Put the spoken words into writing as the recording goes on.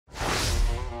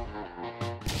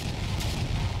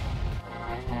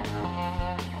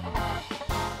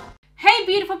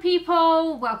beautiful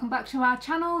people, welcome back to our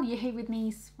channel. You're here with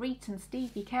me, Spreet and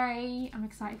Stevie K. I'm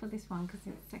excited for this one because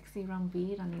it's sexy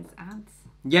Ranbir and his ads.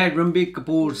 Yeah, RANBIR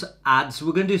Kapoor's ads.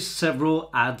 We're going to do several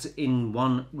ads in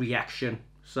one reaction.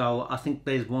 So I think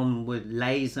there's one with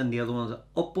Lay's and the other one's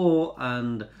OPPO,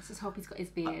 and let's just hope he's got his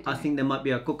beard. I think there might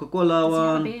be a COCA-Cola one. Does he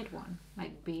have a beard one?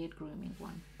 Like beard grooming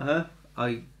one?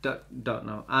 I don't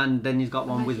know. And then he's got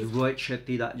one with Rohit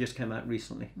Shetty that just came out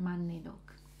recently. Manly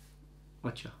look.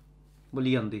 अच्छा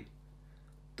बोली जांदी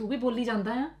तू भी बोली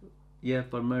जांदा है yeah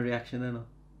पर मैं reaction है ना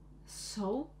so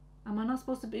am I not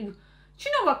supposed to be you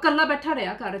know what कल्ला बैठा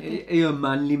रहा कर ये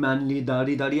manly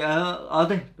दाढ़ी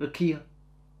आधे रखी है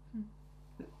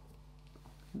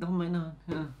दो महीना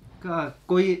का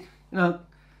कोई ना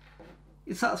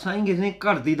इस साइंग ने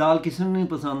घर दी दाल किसी ने नहीं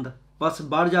पसंद बस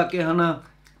बाहर जाके है ना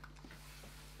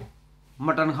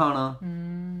मटन खाना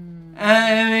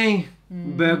एवें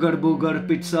बर्गर बुगर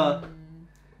पिज्जा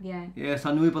Yeah,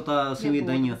 सानू भी पता ਅਸੀਂ ਵੀ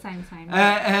ਇਦਾਂ ਹੀ ਆ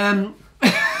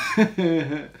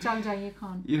ਚੱਲ ਜਾਈਏ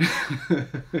ਖਾਣ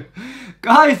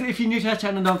Guys, if you're new to our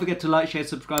channel, don't forget to like, share,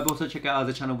 subscribe. Also check out our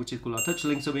other channel which is called Touch.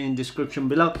 Links will be in the description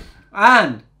below.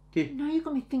 And now you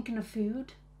got me thinking of food.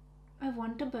 I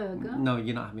want a burger. No,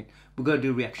 you're not having. We're gonna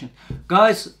do reaction.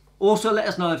 Guys, also let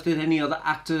us know if there's any other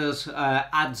actors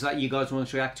ads that you guys want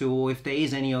to react to, or if there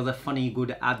is any other funny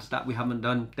good ads that we haven't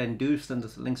done, then do send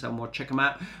us the links and we'll check them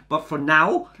out. But for now,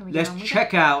 let's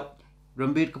check out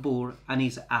RANBIR Kapoor and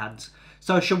his ads.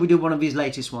 So should we do one of his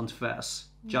latest ones first?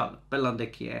 Who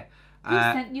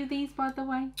sent you these, by the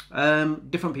way?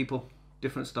 Different people,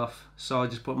 different stuff. So I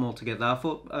just put them all together. I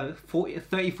thought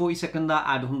 30-40 second that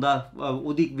ad hunda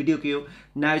udi video kiyo.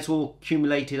 Now it's all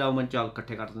accumulated. I went jal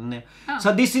katte kar denne. So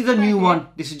this is a new one.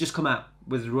 This has just come out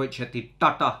with Rohit Shetty,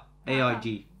 TATA, AIG.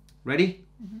 Ready?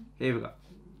 Here we go.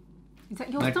 Is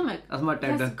that your stomach? That's my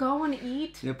tag. Let's go and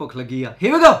eat. Ye bhukh lagi hai.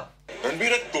 Here we go.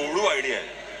 RANBIR एक तोड़ू idea है.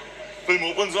 Film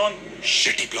opens on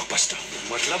Shetty blockbuster.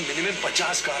 मतलब minimum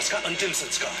 50 cars का अंतिम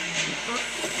संस्कार.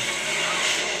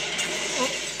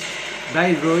 That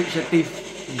is Rohit Shetty.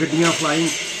 Gaddiyan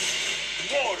flying.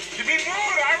 More. Give me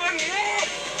more. I want more.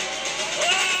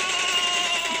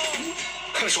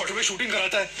 Short में shooting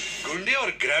कराता है. गुंडे और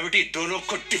ग्रेविटी दोनों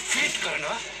को डिफीट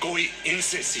करना कोई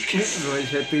इनसे सीखे. Rohit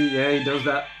Shetty, yeah, he does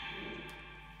that.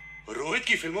 Rohit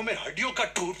की फिल्मों में हड्डियों का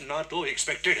टूटना तो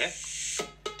एक्सपेक्टेड है.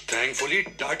 Thankfully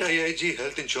Tata AIG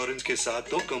health insurance के साथ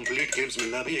तो कंप्लीट क्लेम्स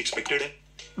मिलना भी एक्सपेक्टेड है.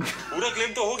 पूरा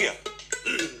क्लेम तो हो गया.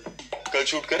 कल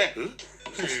शूट करें.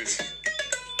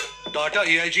 Tata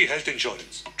AIG Health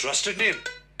Insurance. Trusted name.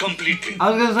 Complete claim. I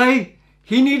was gonna say,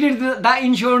 he needed that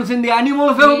insurance in the animal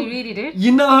film. He really did.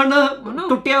 You know,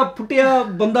 टुटिया फुटिया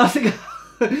बंदा सीगा.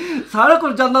 सारा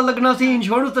कुछ जानना लगना सी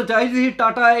इंश्योरेंस तो चाहिए थी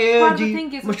टाटा AIG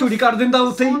मशहूरी कर दिंदा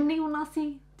उसे. नहीं होना सी.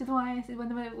 ਜਦੋਂ ਆਏ ਸੀ when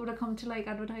they would have come to like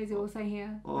advertise it or say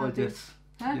here. Oh yes.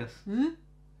 Yes.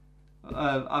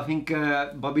 I think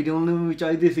Bobby Dillon ਨੂੰ ਵੀ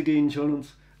ਚਾਹੀਦੀ ਸੀ ਕਿ ਇੰਸ਼ੋਰੈਂਸ.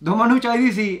 ਦੋਵਾਂ ਨੂੰ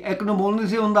ਚਾਹੀਦੀ ਸੀ. ਇੱਕ ਨੂੰ ਬੋਲ ਨਹੀਂ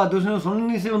ਸੀ ਹੁੰਦਾ, ਦੂਸਰੇ ਨੂੰ ਸੁਣ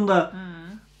ਨਹੀਂ ਸੀ ਹੁੰਦਾ.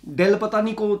 ਦਿਲ ਪਤਾ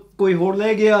ਨਹੀਂ ਕੋਈ ਹੋਰ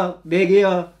ਲੈ ਗਿਆ ਦੇ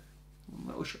ਗਿਆ.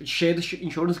 ਸ਼ਾਇਦ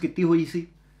ਇੰਸ਼ੋਰੈਂਸ ਕੀਤੀ ਹੋਈ ਸੀ.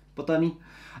 ਪਤਾ ਨਹੀਂ.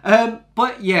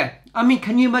 But yeah, I mean,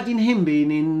 can you imagine him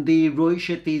being in the Rohit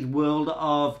Shetty's world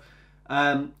of,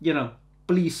 you know,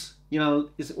 police? You know,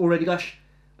 it's already got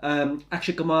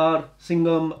Akshay Kumar,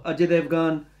 Singham, Ajay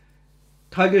Devgan,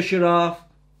 Tiger Shroff,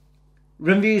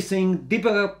 Ranveer Singh,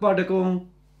 Deepika Padukone,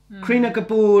 Kareena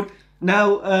Kapoor, now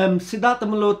Siddhartha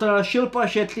Malhotra, Shilpa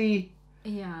Shetty.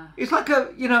 Yeah. It's like a,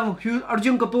 you know,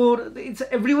 Arjun Kapoor. It's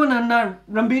everyone and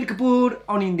RANBIR Kapoor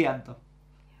on in the ad though.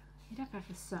 He'd have a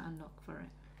certain look for it.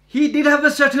 He did have a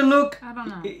certain look. I don't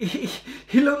know.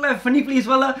 He looked like funny police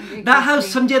wala. Exactly. That how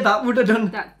Sanjay Dutt would have done.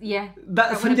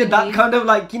 That Sanjay Dutt kind of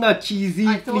like, you know, cheesy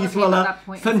police wala.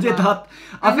 Sanjay Dutt.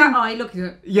 I think I look at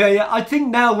it. Yeah. I think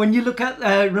now when you look at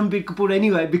RANBIR Kapoor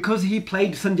anyway, because he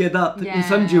played Sanjay Dutt in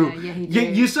Sanju,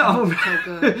 you sort of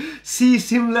see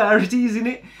similarities in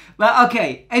it. But okay,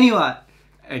 anyway,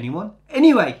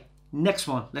 next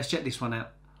one. Let's check this one out.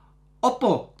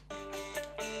 OPPO.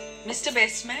 Mr.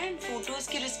 Bestman, photos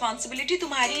की responsibility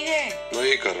तुम्हारी है.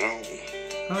 वही कर रहा हूँ.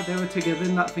 Oh, they were together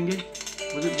in that thingy.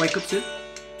 Was it Wake Up Sid?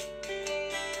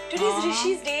 Today's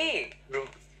Rishi's day. Bro,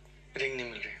 ring नहीं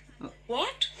मिल रही.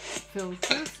 What?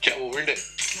 Filters. क्या वो wind है?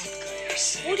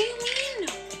 What do you mean?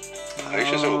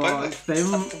 Ayesha से ऊपर. It's them.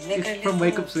 It's from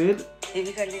Wake Up Sid. ये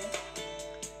भी कर लेगा.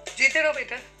 जीते रहो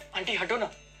बेटा. आंटी हटो ना.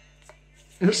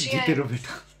 जीते रहो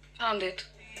बेटा. Found it.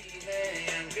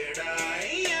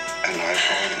 And I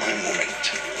found my moment.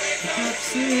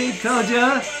 See, told ya.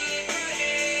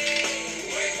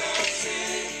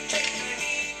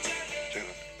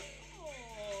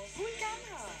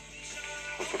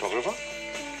 Photographer?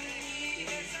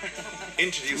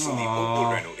 Introducing the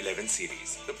OPPO Reno 11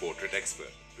 series, the portrait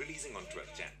expert, releasing on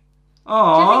 12 Jan. Do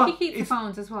you think he keeps the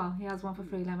phones as well? He has one for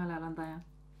free level and there.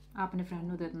 आपने friend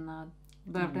नु दे देना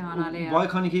birthday आने वाले Why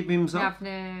can't he keep himself?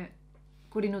 आपने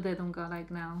कुड़ी नु दे दूँगा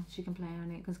like now she can play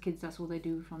on it because kids that's all they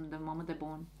do from the moment they're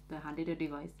born. They're handed a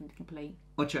device and they can play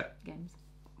games.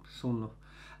 Soon low.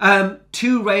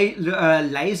 2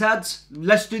 Lay's ads.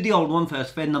 Let's do the old one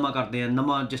first. Then nama karte hain.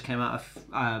 Nama just came out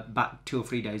back 2 or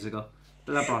 3 days ago.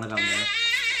 This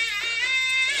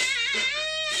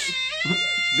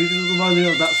is reminds me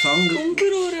of that song.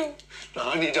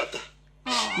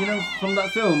 You know, from that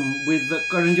film with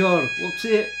Karan Johar. What's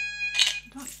it?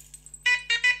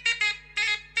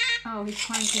 Oh, he's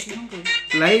crying because he's hungry.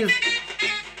 Lay's.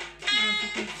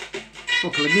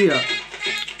 Fuck lagi ya.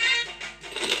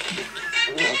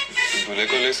 दूल्हे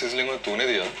को ले sizzling में तूने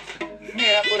दिया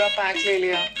मेरा पूरा pack ले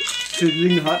लिया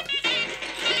Sizzling hot.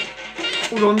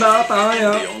 Uronda ta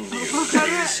ya.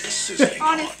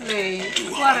 Honestly,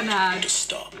 what an ad.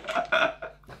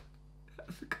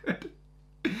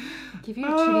 Give you a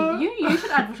chili. You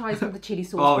should advertise with the chili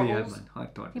sauce. Oh yeah, man. I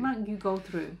thought. The amount you go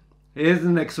through. Here's the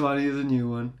next one. Here's a new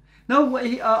one. No,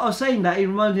 I was saying that. It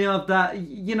reminds me of that.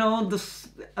 You know, this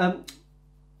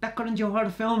that Karan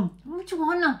Johar film. Which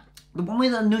one? The one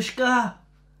with Anushka.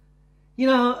 You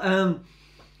know,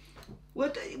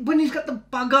 when he's got the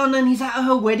bug on and he's at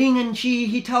her wedding and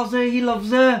he tells her he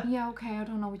loves her. Yeah, okay. I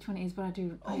don't know which one it is, but I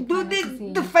do.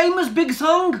 The famous big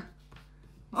song.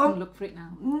 I'll look for it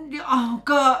now. Oh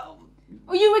God.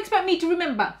 Oh, you expect me to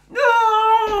remember?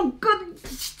 Oh God.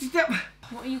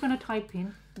 What are you gonna type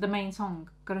in? The main song,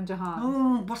 Karan Johar.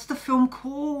 Oh, what's the film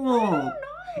called? I don't know.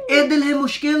 Eh Dil Hai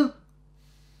Mushkil.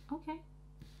 Okay.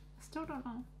 I still don't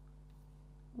know.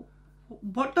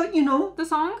 What don't you know? The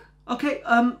song? Okay,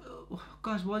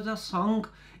 guys, what's that song?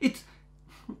 It's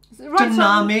right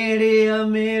song.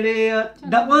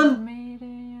 That one?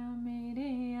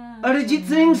 Arijit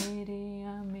Singh's.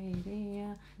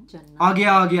 आ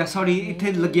गया, sorry,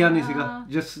 इथे लग गया नहीं सीगा,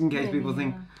 just in case people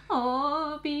think.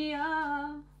 Oh,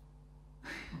 Pia.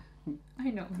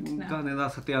 I know it now. गाने दा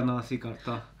सत्यानाश ही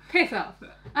करता. Piss off.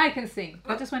 I can sing.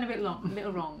 I just went a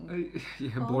little wrong. Yeah,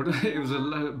 it was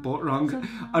a bit wrong.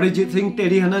 Arijit Singh,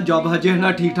 तेरी है ना job हजे है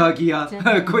ना ठीक ठाक किया,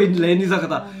 कोई ले नहीं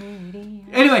सकता.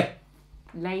 Anyway.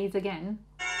 Lays again.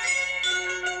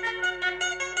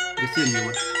 This is a new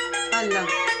one. I love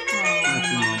it.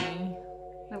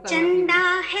 चंदा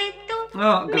है तो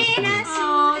मेरा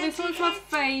Oh, this one's my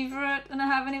favourite and I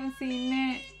haven't even seen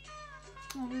it.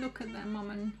 Oh, look at them, mum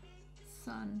and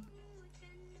son.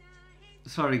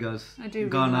 Sorry guys. I do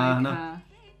really like her. I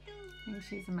think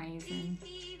she's amazing.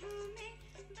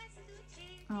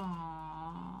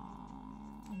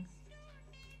 Aww.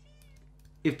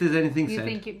 If there's anything You said.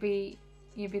 think it'd be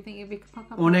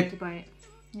Onek to buy it?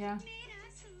 Yeah.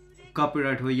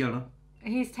 Copyright हुई है ना?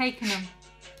 He's taken them.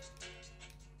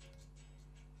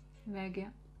 There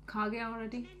गया. खा गया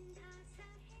already.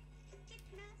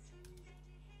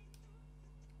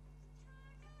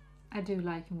 I do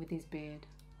like him with his beard.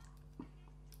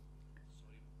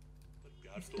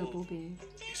 His double beard.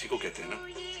 इसी को कहते हैं ना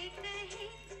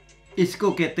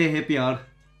इसको कहते हैं प्यार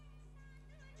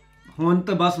हुन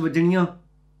तो बस वजनियां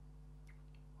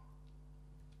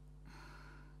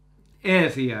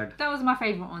ऐसी ad That was my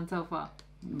favourite one so far.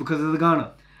 because of the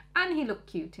Ghana And he looked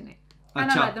cute in it. And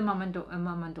I like the mum and daughter,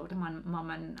 mum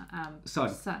and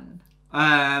son.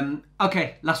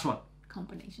 Okay, last one.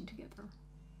 Combination together.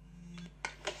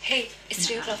 Hey, it's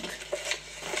 3 o'clock.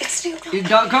 It's 3 o'clock. Is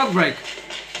that cock break?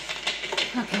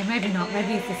 Okay, maybe not.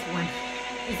 Maybe it's this one.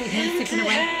 Is it him sitting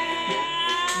away?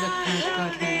 Look how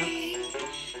good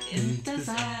he looks.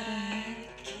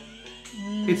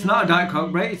 It's not a Diet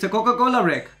Coke break, it's a Coca-Cola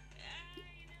break.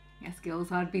 Yes,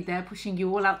 girls, I'd be there pushing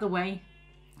you all out the way.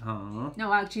 Huh.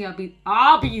 No, actually,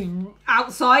 I'll be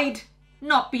outside,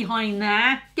 not behind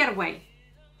there. Get away.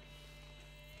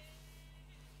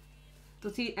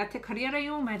 ਤੁਸੀਂ ਇੱਥੇ ਖੜੀਆਂ ਰਹੀ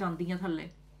ਹੋ ਮੈਂ ਜਾਂਦੀ ਹਾਂ ਥੱਲੇ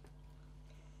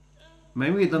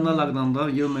ਮੈਂ ਵੀ ਇਦਾਂ ਦਾ ਲੱਗਦਾ ਹੁੰਦਾ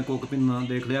ਜੇ ਮੈਂ ਕੋਕ ਪੀਣਾ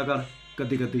ਦੇਖ ਲਿਆ ਕਰ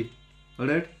ਕਦੀ ਕਦੀ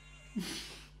right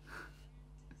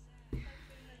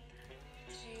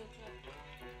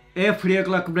A 3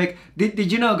 o'clock break.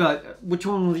 Did you know, guys? Which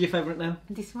one was your favourite now?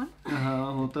 This one?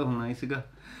 वो तो होना ही सीगा.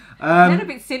 They're a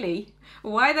bit silly.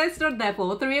 Why they stood there for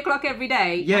 3 o'clock every day?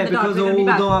 Yeah, because all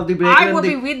don't have the break. I would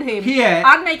be with him. Yeah.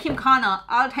 I'd make him khana.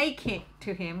 I'll take it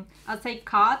to him. I'll say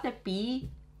kha the pee.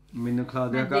 मैंने खिला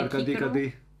दिया कर कदी कदी.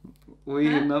 वही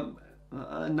ना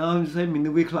हम से मैंने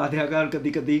भी खिला दिया कर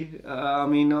कदी कदी. I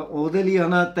mean, ओदे लिए है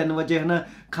ना 3 बजे है ना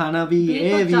खाना भी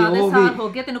ये भी वो भी. हो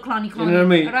गया तेनू खिलानी.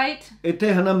 Right? इत्थे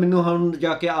है ना मैंने हम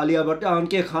जाके आलिया भट्ट आन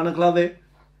के खाना खिलावे.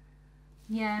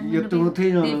 Yeah, ये तो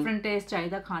थे ना different taste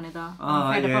चाहिए खाने दा.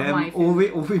 yeah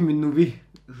ਉਹ ਵੀ ਮੈਨੂੰ ਵੀ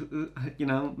you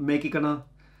know ਮੈਂ ਕੀ ਕਰਾਂ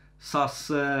ਸੱਸ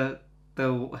ਤਾਂ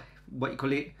what you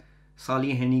call it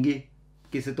ਸਾਲੀ ਹੈ ਨਹੀਂ ਗੇ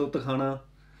ਕਿਸੇ ਤੋਂ ਤਾਂ ਖਾਣਾ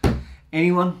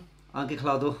anyone ਆ ਕੇ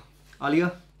ਖਿਲਾ ਦੋ ਆਲੀਆ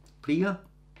ਪ੍ਰਿਆ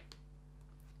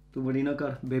ਤੂੰ ਬੜੀ ਨਾ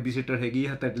ਕਰ ਬੇਬੀ ਸਿਟਰ ਹੈਗੀ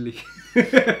ਆ ਤੇਰੇ ਲਈ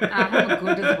I'm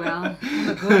good as well.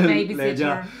 I'm a good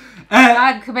babysitter.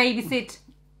 I can babysit.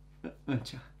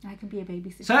 ਅੱਛਾ I can be a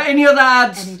babysitter. So any other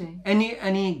ads? Any day.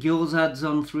 Any girls ads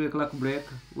on 3 o'clock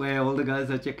break where all the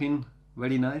guys are checking?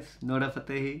 Very nice. Nora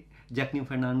Fatehi, Jacqueline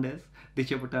Fernandez,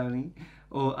 Disha Patani,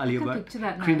 or Ali Bhatt, picture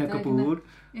that now, Katrina though, Kapoor,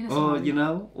 in a or sari. you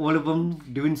know, all of them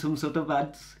doing some sort of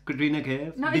ads. Katrina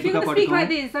Kaif, No, if you're going to speak like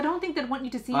this, I don't think they'd want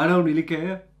you to see I it. don't really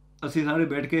care. ਅਸੀਂ ਸਾਰੇ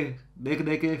ਬੈਠ ਕੇ ਦੇਖ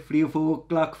ਕੇ 3 4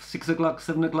 o'clock 6 o'clock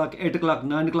 7 o'clock 8 o'clock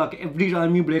 9 o'clock every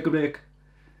time you break a break.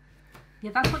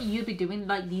 Yeah, that's what you'd be doing,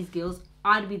 like these girls.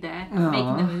 I'd be there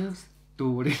making the moves.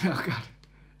 ਤੂੰ ਬੜੀ ਨਾ ਕਰ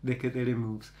ਦੇਖੇ ਤੇਰੇ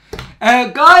moves.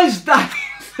 Guys,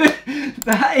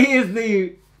 that is the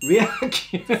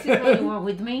reaction. This is where you are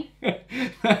with me.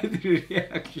 That is the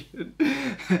reaction.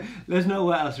 Let's know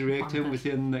what else reaction. We'll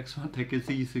see you in the next one. Take it.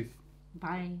 See you soon.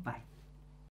 Bye. Bye.